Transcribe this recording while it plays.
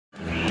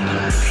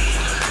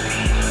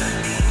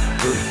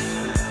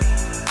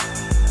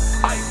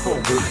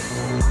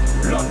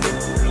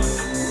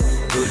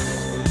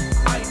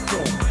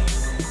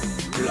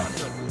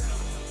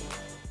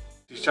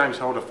It's James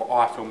Holder for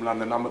iFILM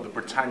London. I'm at the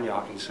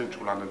Britannia in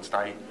central London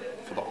today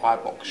for the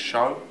iBox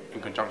show in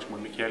conjunction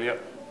with Mickey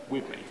Elliott.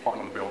 With me,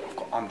 fighting on the bill, I've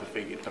got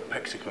undefeated, the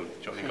Mexican,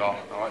 Johnny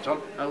Garton. All right,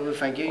 John? Oh, well,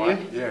 thank you. Right.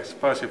 You? Yes,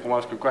 first and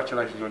foremost,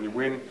 congratulations on your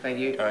win. Thank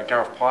you.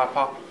 Gareth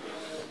PIPER.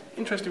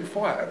 Interesting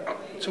fight.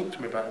 Talk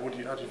to me about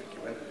it. How do you think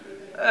it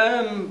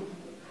went?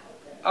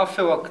 I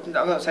feel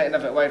I'm not taking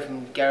nothing away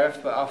from Gareth,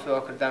 but I feel I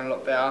could have done a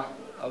lot better.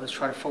 I was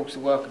trying to force the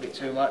work a bit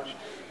too much.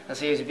 I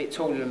see he was a bit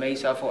taller than me,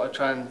 so I thought I'd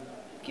try and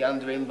get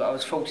under him, but I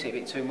was forcing it a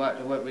bit too much.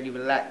 I weren't really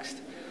relaxed,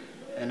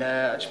 and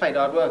I just made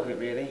hard work of it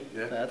really.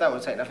 Yeah. But I don't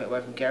want to take nothing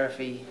away from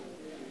Gareth.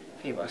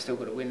 But I still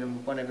got to win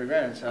and won every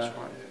round. So. That's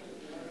right.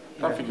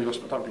 I don't think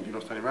you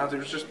lost any rounds.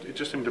 It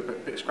just seemed a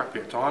bit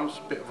scrappy at times,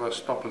 a bit of a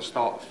stop and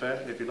start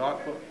affair, if you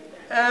like.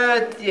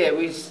 But yeah,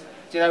 we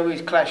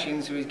was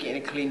clashing, so we was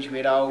getting a clinch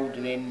we'd hold,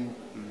 and then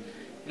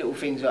little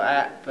things like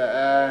that.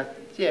 But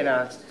yeah,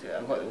 no,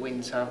 I've got the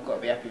win, so I've got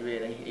to be happy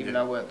really. Even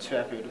though I weren't too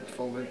happy with the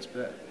performance,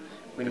 but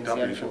winning's the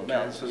only thing that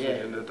matters. At the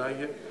end of the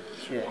day,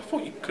 yeah. I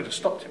thought you could have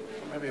stopped him.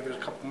 Maybe if it was a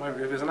couple, maybe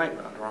if it was an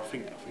 8-rounder, I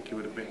think he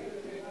would have been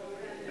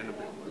in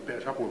a bit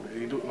of trouble with it.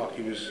 He looked like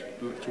he was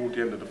toward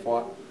the end of the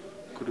fight.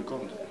 Could have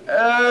gone.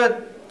 Yeah,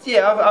 do you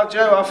know what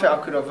I think I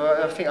could have?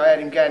 I think I had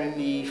him going in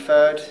the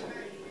 3rd,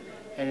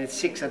 and in the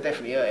 6th I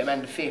definitely hurt him,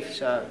 and the 5th.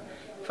 So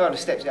if I had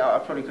stepped it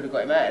out, I probably could have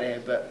got him out of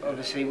there. But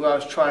obviously, where I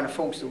was trying to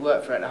force the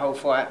work throughout the whole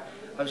fight,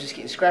 I was just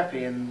getting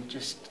scrappy and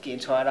just getting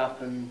tied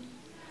up, and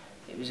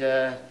it was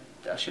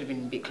I should have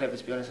been a bit clever,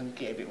 to be honest, and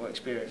get a bit more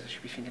experience. I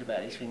should be thinking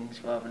about these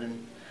things rather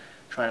than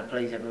trying to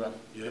please everyone.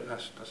 Yeah,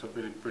 that's a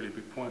really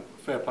big point.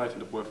 Fair play to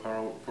the boy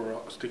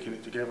for sticking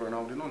it together and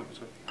holding on it.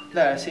 So. No,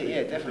 that's it.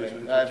 Yeah,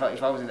 definitely.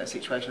 If I was in that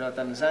situation, I'd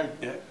done the same.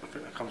 Yeah, I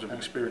think that comes with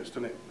experience,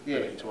 doesn't it? Yeah.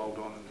 Ability to hold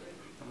on.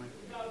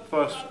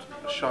 First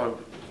show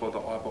for the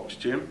iBox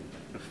gym,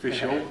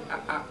 official.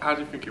 How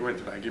do you think it went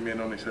today? Give me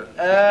an honest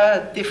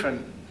answer.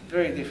 Different,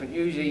 very different.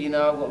 Usually, I've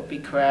got a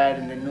big crowd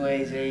and they're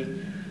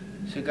noisy,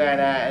 so going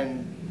out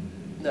and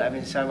not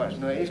having so much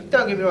noise.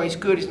 Don't get me wrong, it's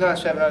good, it's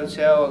nice to have an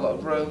hotel, I've got a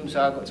room,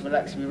 so I got to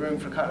relax in my room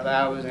for a couple of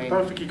hours. I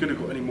don't think you could have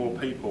got any more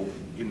people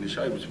in the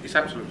show. It's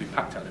absolutely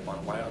packed out there, by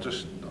the way.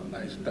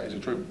 That is a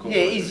true. Yeah,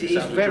 it's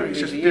very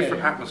busy. It's just a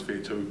different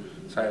atmosphere to,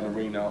 say, an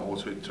arena or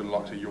to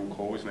like to York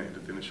Hall, isn't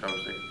it? In the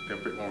shows, they're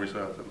a bit more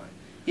reserved, aren't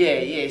they? Yeah.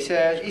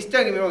 It's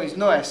don't get me wrong, it's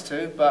nice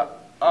too,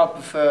 but I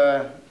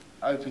prefer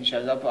open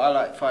shows. I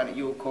like fighting at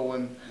York Hall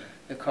and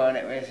the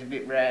Coronet, where it's a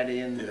bit rowdy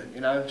and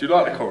Do you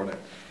like the Coronet?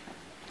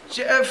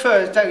 At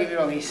first, don't get me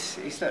wrong,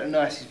 it's not the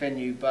nicest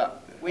venue,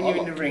 but when you're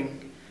in the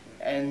ring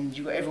and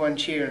you've got everyone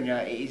cheering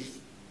you,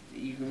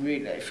 you can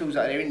really, it feels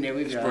like they're in there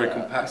with you. It's very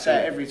compact. I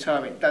say it every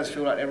time, it does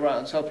feel like they're right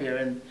on top here,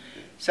 and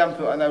some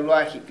people I know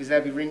like it because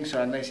they'll be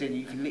ringside and they said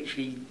you can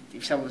literally,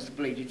 if someone was to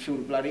bleed, you'd feel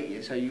the blood hit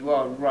you, so you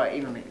are right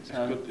in on it.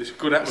 So it's a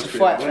good atmosphere. It's a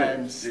fight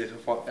fans, it's a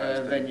fight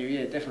fans venue,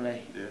 yeah,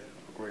 definitely. Yeah,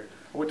 I agree.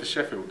 I went to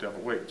Sheffield the other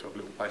week to a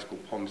little place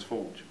called Pond's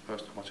Forge.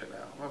 First time I checked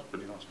that out, that was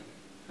pretty nice.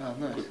 Oh,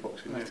 nice. Good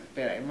boxing, nice to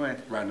bear that in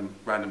mind.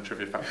 Random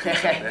trivia facts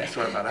there,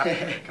 sorry about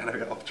that. Kind of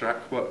get off track.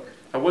 But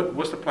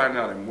what's the plan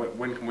now then?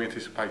 When can we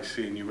anticipate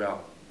seeing you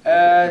out? You're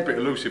a bit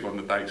elusive on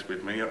the dates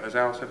with me. Has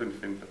Al said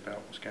anything about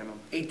what's going on?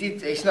 He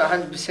did, it's not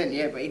 100%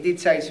 yet, but he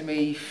did say to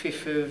me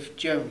 5th of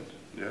June.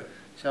 Yeah.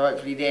 So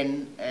hopefully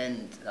then,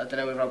 and I don't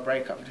know whether I'll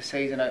break up for the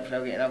season, hopefully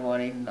I'll get another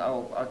one in.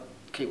 I'll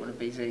keep one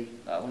busy,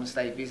 I want to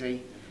stay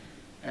busy.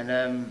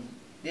 And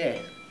yeah.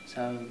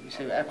 So we'll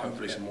see what happens.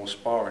 Hopefully some more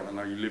sparring. I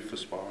know you live for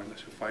sparring.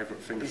 That's your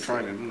favourite thing of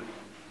training, isn't it?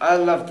 I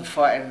love the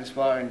fighting and the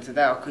sparring.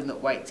 Today I could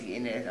not wait to get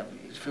in there.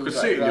 It feels could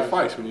see it in your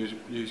face when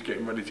you was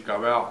getting ready to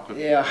go out.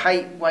 Yeah, I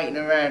hate waiting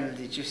around.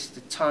 It's just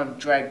the time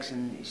drags,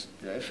 and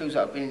it feels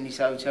like I've been in this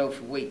hotel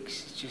for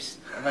weeks. It's just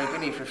I've only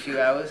been here for a few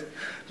hours.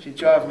 It's been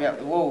driving me up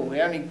the wall. The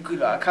only good,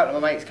 like a couple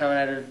of my mates coming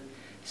out and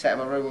sat in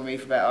my room with me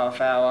for about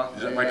half hour.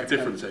 Does that make a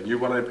difference then? You're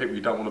one of the people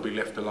you don't want to be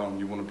left alone.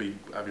 You want to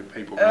have your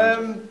people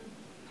around you.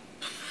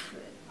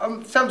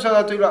 Sometimes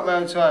I do like my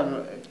own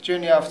time.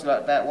 During the after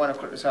like that 1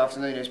 o'clock this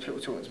afternoon, there's people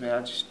talking to me.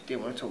 I just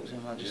didn't want to talk to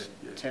them. I just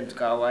tend to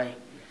go away.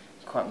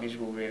 It's quite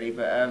miserable, really.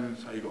 But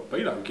so you got to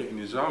be though, get in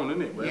your zone,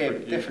 isn't it? Whatever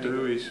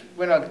definitely.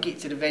 When I get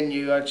to the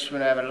venue, I just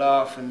want to have a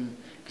laugh, and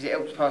because it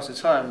helps pass the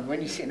time. When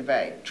you're sitting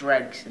about, it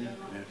drags, and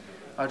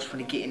I just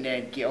want to get in there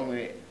and get on with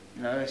it.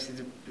 This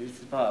is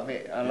the part of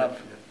it I love.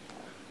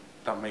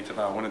 Done me today.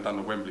 I went and done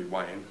the Wembley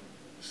weigh-in.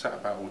 Sat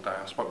about all day.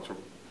 I spoke to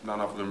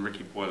none other than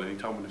Ricky Boyle, and he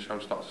told me the show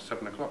starts at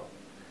 7 o'clock.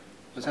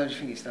 What time do you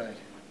think it started?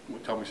 He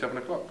told me 7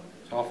 o'clock.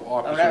 So I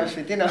thought, that was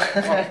for dinner.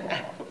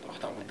 I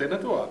don't want dinner,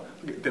 do I?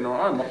 I get dinner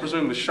at home. I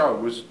presume the show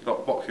was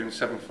like boxing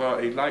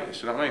 7:30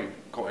 latest, you know what I mean?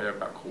 Got here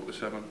about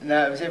 6:45.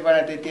 No, it was everyone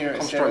had their dinner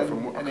at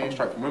 7. I come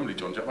straight from Wembley,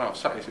 John. I've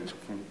sat here since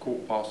from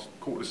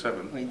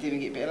 7:15. Well, you didn't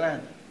get a bit of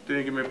lamb?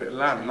 Didn't give me a bit of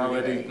lamb.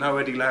 No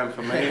Eddie lamb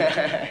for me.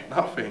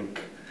 Nothing.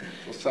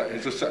 So I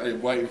just sat here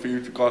waiting for you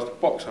guys to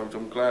box.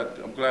 I'm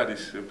glad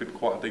it's been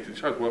quite a decent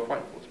show. It's worth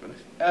waiting for, to be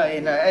honest. Oh yeah,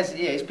 no,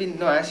 it's been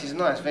nice. It's a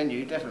nice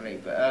venue, definitely.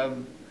 But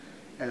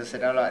as I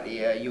said, I like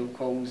the York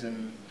Halls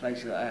and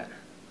places like that.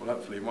 Well,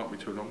 hopefully it won't be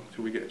too long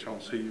till we get a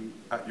chance to see you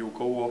at York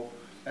Hall or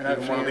And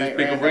even one of these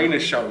big arena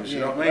shows,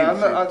 you know what I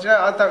mean?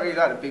 I don't really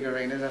like the big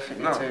arenas. I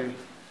think they're too.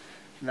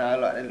 No, I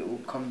like the little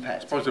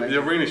compact. I suppose the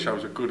arena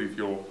shows are good if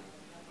you're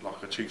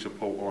like a chief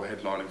support or a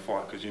headlining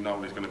fight, because you know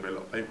there's going to be a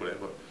lot of people there.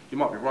 But you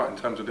might be right in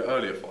terms of the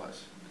earlier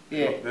fights.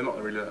 Yeah. They're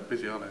not really that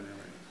busy, are they?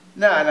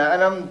 No,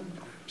 and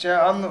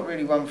I'm not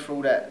really one for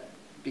all that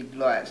big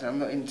lights. I'm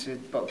not into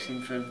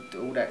boxing for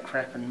all that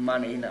crap and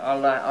money.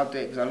 I do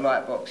it because I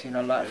like boxing,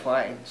 I like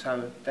fighting,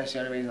 so that's the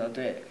only reason I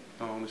do it.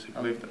 I honestly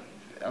believe that.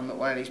 I'm not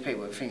one of these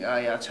people that think, oh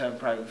yeah, I turn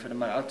pro for the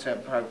money. I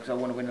turn pro because I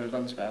want to win a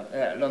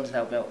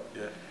Lonsdale belt.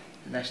 Yeah.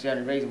 And that's the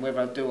only reason, whether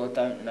I do or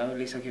don't, you know, at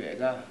least I give it a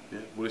go. Yeah,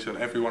 well listen,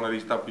 every one of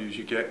these W's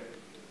you get,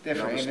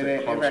 definitely,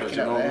 they're racking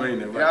up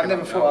there. I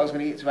never thought I was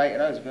going to get to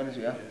 8-0, to be honest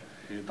with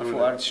you. Yeah, I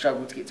thought I'd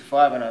struggle to get to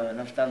 5-0,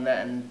 and I've done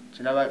that, and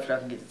you know, hopefully I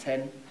can get to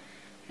 10,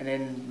 and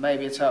then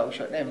maybe a title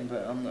shot then,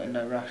 but I'm not in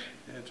no rush.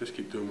 Yeah, just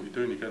keep doing what you're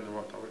doing, you're going in the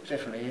right direction.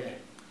 Definitely, yeah.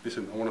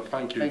 Listen, I want to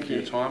thank you for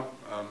your time.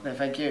 No,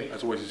 thank you.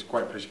 As always, it's a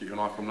great pleasure to get you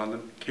on iFILM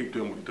London. Keep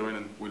doing what you're doing,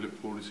 and we look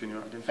forward to seeing you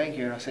out again. Thank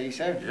you, and I'll see you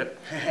soon. Yep.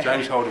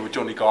 James Holder with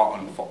Johnny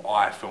Garton for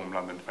iFILM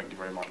London. Thank you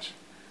very much.